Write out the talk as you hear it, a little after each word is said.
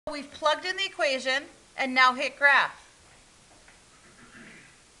We've plugged in the equation and now hit graph.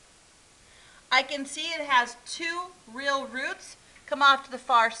 I can see it has 2 real roots. Come off to the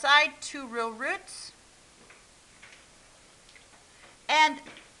far side, 2 real roots. And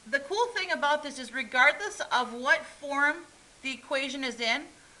the cool thing about this is regardless of what form the equation is in,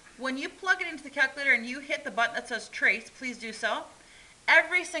 when you plug it into the calculator and you hit the button that says trace, please do so.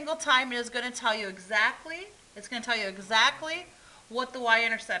 Every single time it is going to tell you exactly, what the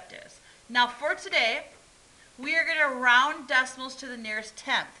y-intercept is. Now for today, we are going to round decimals to the nearest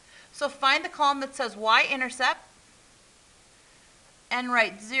tenth. So find the column that says y-intercept and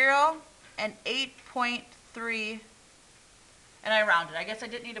write 0 and 8.3, and I rounded. I guess I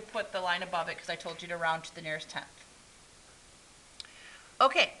didn't need to put the line above it because I told you to round to the nearest tenth.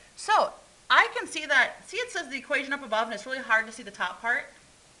 Okay, so I can see that, see it says the equation up above and it's really hard to see the top part.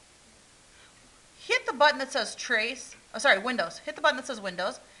 Hit the button that says trace, Windows. Hit the button that says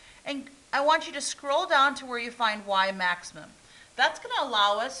Windows, and I want you to scroll down to where you find Y maximum. That's going to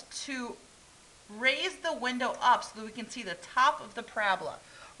allow us to raise the window up so that we can see the top of the parabola.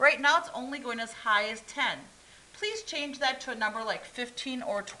 Right now it's only going as high as 10. Please change that to a number like 15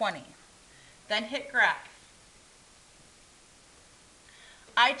 or 20. Then hit graph.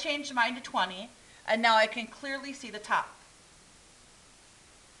 I changed mine to 20, and now I can clearly see the top.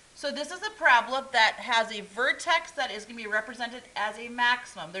 So this is a parabola that has a vertex that is going to be represented as a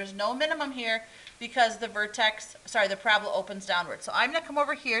maximum. There's no minimum here because the parabola opens downward. So I'm going to come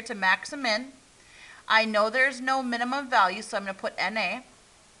over here to max and min. I know there's no minimum value, so I'm going to put NA.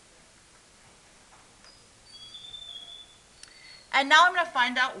 And now I'm going to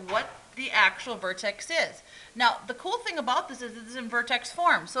find out what the actual vertex is. Now, the cool thing about this is it's in vertex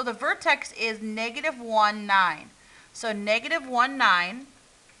form. So the vertex is -1, 9. So -1, 9.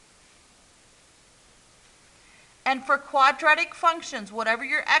 And for quadratic functions, whatever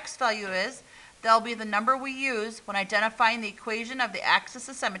your x value is, that'll be the number we use when identifying the equation of the axis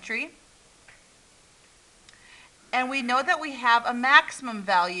of symmetry. And we know that we have a maximum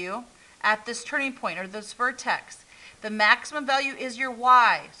value at this turning point, or this vertex. The maximum value is your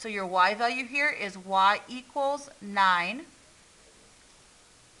y. So your y value here is y equals 9.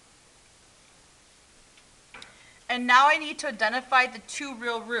 And now I need to identify the 2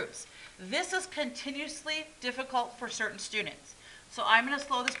 real roots. This is continuously difficult for certain students. So I'm going to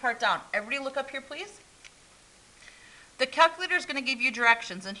slow this part down. Everybody look up here, please. The calculator is going to give you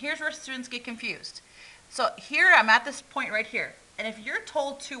directions, and here's where students get confused. So here I'm at this point right here. And if you're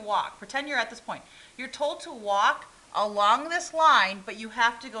told to walk, pretend you're at this point. You're told to walk along this line, but you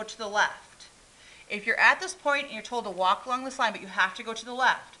have to go to the left. If you're at this point and you're told to walk along this line, but you have to go to the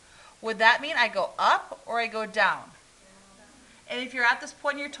left, would that mean I go up or I go down? And if you're at this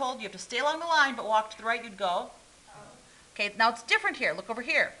point and you're told you have to stay along the line but walk to the right, you'd go? Okay, now it's different here. Look over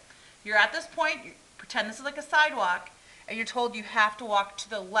here. You're at this point, pretend this is like a sidewalk, and you're told you have to walk to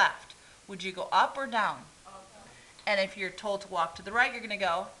the left. Would you go up or down? Up. And if you're told to walk to the right, you're going to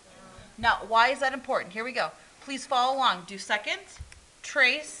go? Now, why is that important? Here we go. Please follow along. Do second,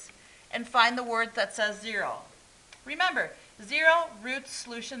 trace, and find the word that says 0. Remember, 0, roots,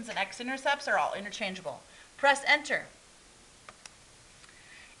 solutions, and x-intercepts are all interchangeable. Press enter.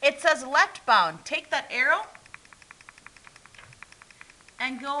 It says left bound. Take that arrow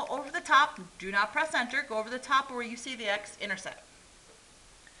and go over the top. Do not press enter. Go over the top where you see the x-intercept.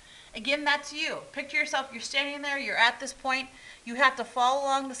 Again, that's you. Picture yourself, you're standing there, you're at this point. You have to follow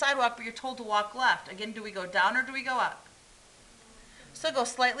along the sidewalk, but you're told to walk left. Again, do we go down or do we go up? So go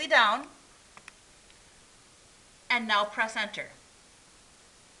slightly down. And now press enter.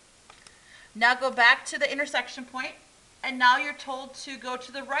 Now go back to the intersection point. And now you're told to go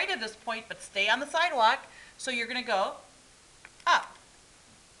to the right of this point, but stay on the sidewalk. So you're going to go up.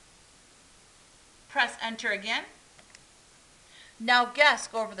 Press enter again. Now guess,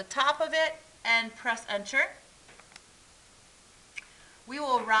 go over the top of it and press enter. We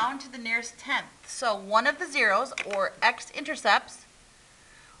will round to the nearest tenth. So one of the zeros, or x-intercepts,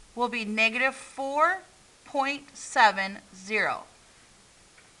 will be -4.70.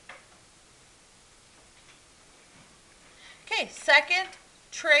 Okay, second,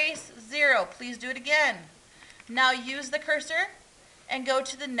 trace 0. Please do it again. Now use the cursor and go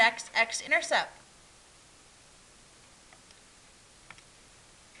to the next x-intercept.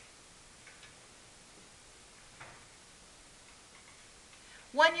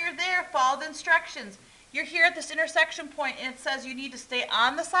 When you're there, follow the instructions. You're here at this intersection point and it says you need to stay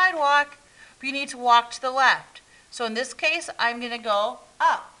on the sidewalk, but you need to walk to the left. So in this case, I'm going to go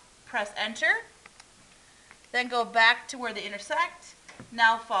up. Press enter. Then go back to where they intersect.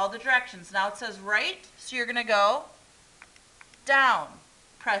 Now follow the directions. Now it says right, so you're going to go down.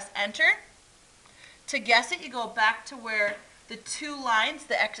 press enter. To guess it, you go back to where the two lines,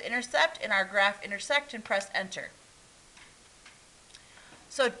 the x-intercept and our graph intersect, and press enter.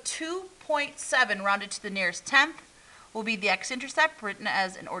 So 2.7 rounded to the nearest tenth will be the x-intercept written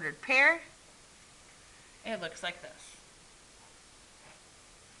as an ordered pair. It looks like this.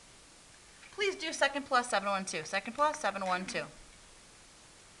 Please do second plus 712. Second plus 712.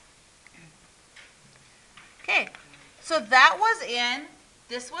 Okay, so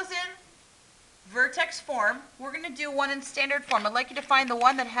this was in vertex form. We're going to do one in standard form. I'd like you to find the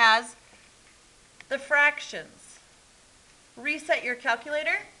one that has the fractions. Reset your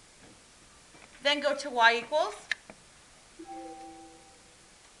calculator. Then go to y equals.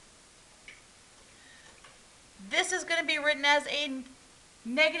 This is going to be written as a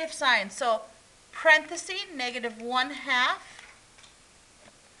negative sign. So parenthesis, -1/2.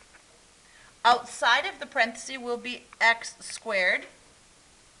 Outside of the parenthesis will be x squared.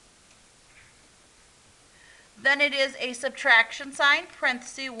 Then it is a subtraction sign,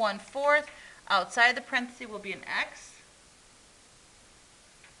 parenthesis 1/4. Outside the parenthesis will be an x.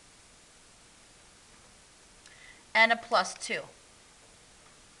 And a +2.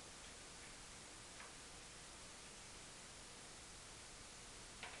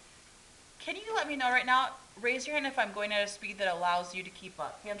 Can you let me know right now, raise your hand if I'm going at a speed that allows you to keep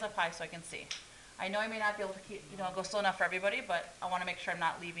up. Hands up high so I can see. I know I may not be able to keep, go slow enough for everybody, but I want to make sure I'm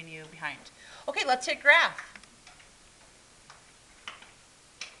not leaving you behind. Okay, let's hit graph.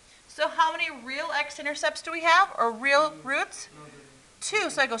 So how many real x-intercepts do we have, or real roots? 2,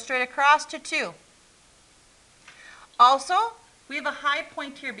 so I go straight across to 2. Also, we have a high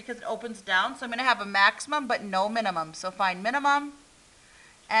point here because it opens down, so I'm going to have a maximum but no minimum. So find minimum,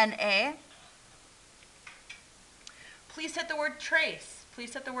 NA. Please hit the word trace.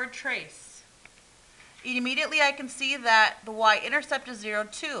 Please hit the word trace. Immediately I can see that the y-intercept is 0,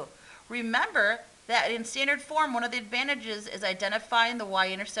 2. Remember that in standard form, one of the advantages is identifying the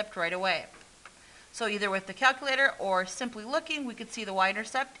y-intercept right away. So either with the calculator or simply looking, we could see the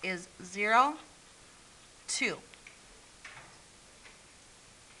y-intercept is 0, 2.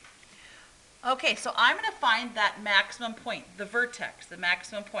 Okay, so I'm going to find that maximum point, the vertex, the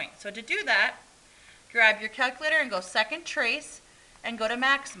maximum point. So to do that, grab your calculator and go second trace and go to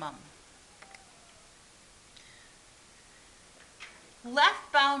maximum.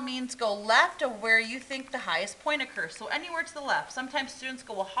 Left bound means go left of where you think the highest point occurs. So anywhere to the left. Sometimes students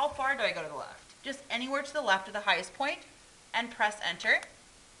go, well, how far do I go to the left? Just anywhere to the left of the highest point and press enter.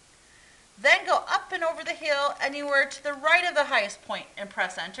 Then go up and over the hill anywhere to the right of the highest point and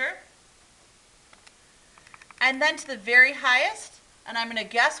press enter. And then to the very highest, and I'm going to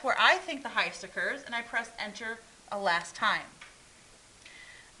guess where I think the highest occurs, and I press enter a last time.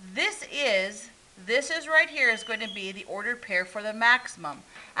 This is right here is going to be the ordered pair for the maximum,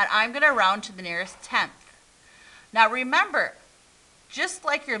 and I'm going to round to the nearest tenth. Now remember, just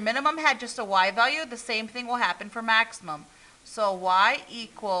like your minimum had just a y value, the same thing will happen for maximum. So y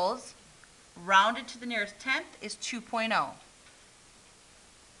equals, rounded to the nearest tenth, is 2.0.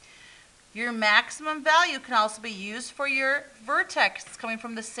 Your maximum value can also be used for your vertex. It's coming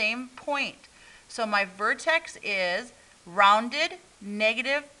from the same point. So my vertex is rounded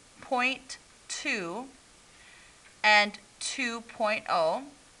 -0.2 and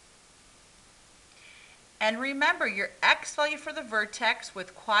 2.0. And remember, your x value for the vertex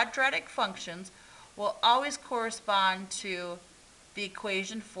with quadratic functions will always correspond to the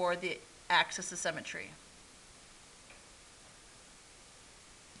equation for the axis of symmetry.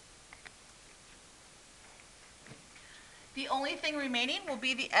 The only thing remaining will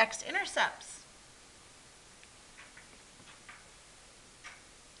be the x-intercepts.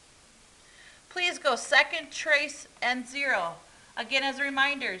 Please go second trace and 0. Again, as a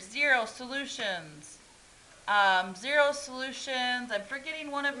reminder, 0 solutions. 0 solutions, I'm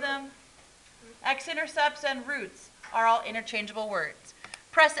forgetting one of them. X-intercepts and roots are all interchangeable words.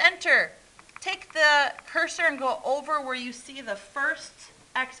 Press enter. Take the cursor and go over where you see the first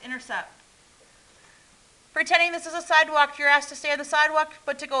x-intercept. Pretending this is a sidewalk, you're asked to stay on the sidewalk,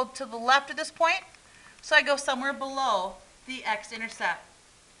 but to go to the left of this point. So I go somewhere below the x-intercept.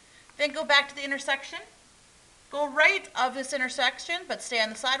 Then go back to the intersection. Go right of this intersection, but stay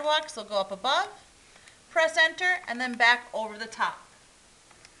on the sidewalk, so go up above. Press enter, and then back over the top.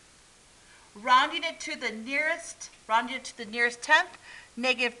 Rounding it to the nearest tenth,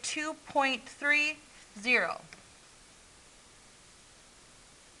 -2.30.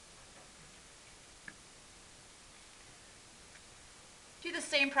 Do the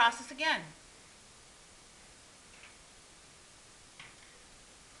same process again.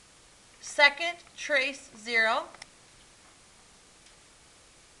 Second trace 0.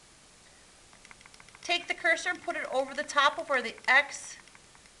 take the cursor and put it over the top of where the x-axis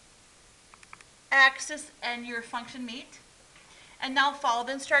and your function meet. And now follow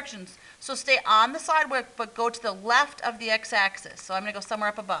the instructions. So stay on the sidewalk, but go to the left of the x-axis. So I'm going to go somewhere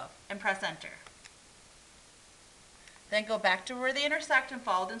up above and press enter. Then go back to where they intersect and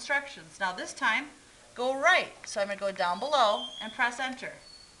follow the instructions. Now this time, go right. So I'm going to go down below and press enter.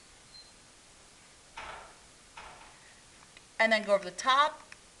 And then go over the top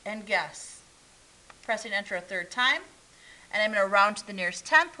and guess. Pressing enter a third time. And I'm going to round to the nearest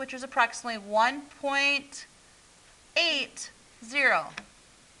tenth, which is approximately 1.80.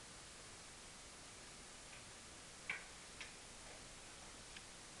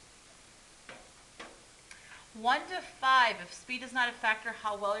 1 to 5, if speed is not a factor,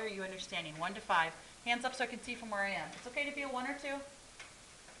 how well are you understanding? 1 to 5. Hands up so I can see from where I am. It's okay to be a 1 or 2.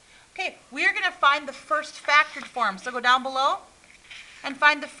 Okay, we are going to find the first factored form. So go down below and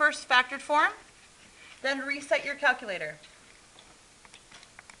find the first factored form. Then reset your calculator.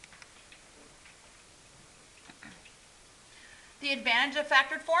 The advantage of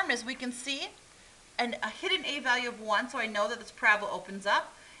factored form is we can see a hidden a value of 1, so I know that this parabola opens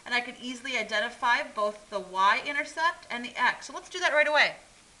up, and I can easily identify both the y-intercept and the x. So let's do that right away.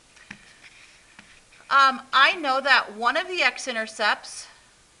 I know that one of the x-intercepts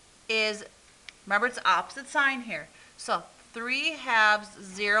is, remember it's opposite sign here. So 3 halves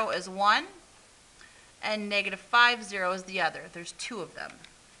 0 is 1, and negative 5 0 is the other. There's 2 of them.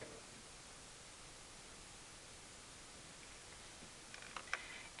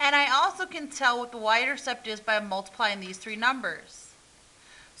 And I also can tell what the y-intercept is by multiplying these 3 numbers.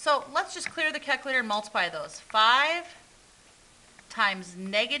 So let's just clear the calculator and multiply those. 5 times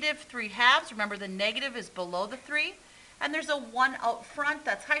negative 3 halves. Remember, the negative is below the 3. And there's a 1 out front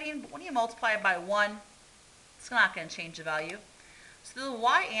that's hiding. But when you multiply it by 1, it's not going to change the value. So the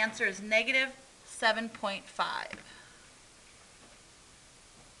y answer is negative 7.5.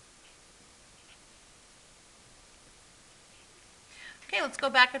 Okay, let's go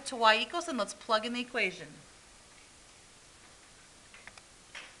back up to y equals and let's plug in the equation.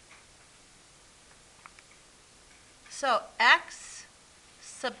 So x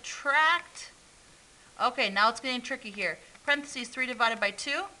subtract, okay, now it's getting tricky here. Parentheses 3 divided by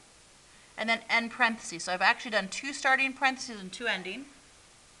 2, and then end parentheses. So I've actually done 2 starting parentheses and 2 ending.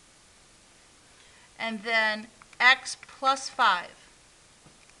 And then x plus 5.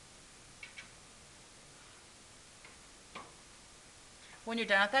 When you're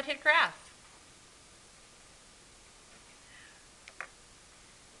done with that, hit graph.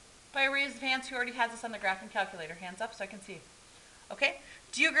 By a raise of hands, who already has this on the graphing calculator? Hands up so I can see. Okay.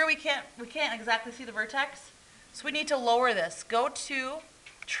 Do you agree we can't exactly see the vertex? So we need to lower this. Go to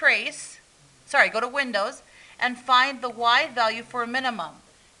go to Windows and find the y value for a minimum.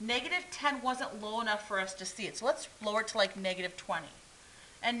 Negative 10 wasn't low enough for us to see it. So let's lower it to like negative 20.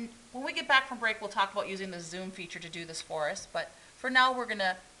 And when we get back from break, we'll talk about using the zoom feature to do this for us. But for now, we're going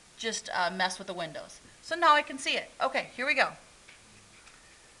to just mess with the windows. So now I can see it. Okay, here we go.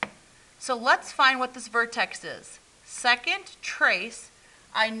 So let's find what this vertex is. Second, trace.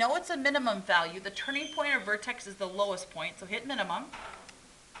 I know it's a minimum value. The turning point of vertex is the lowest point, so hit minimum.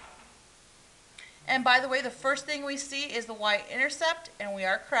 And by the way, the first thing we see is the y-intercept, and we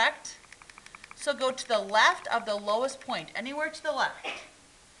are correct. So go to the left of the lowest point, anywhere to the left,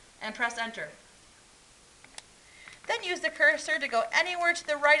 and press enter. Then use the cursor to go anywhere to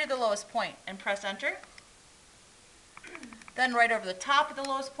the right of the lowest point and press enter. Then right over the top of the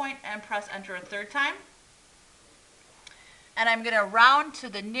lowest point and press enter a third time. And I'm going to round to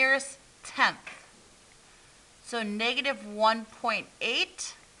the nearest tenth. So negative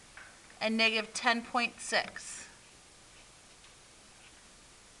 1.8 and negative 10.6.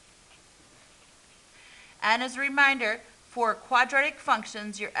 And as a reminder, for quadratic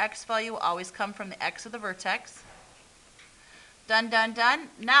functions, your x value will always come from the x of the vertex. Done, done, done.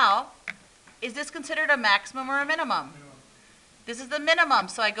 Now, is this considered a maximum or a minimum? This is the minimum,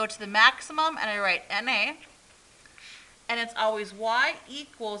 so I go to the maximum and I write NA. And it's always y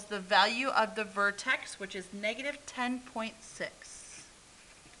equals the value of the vertex, which is negative 10.6.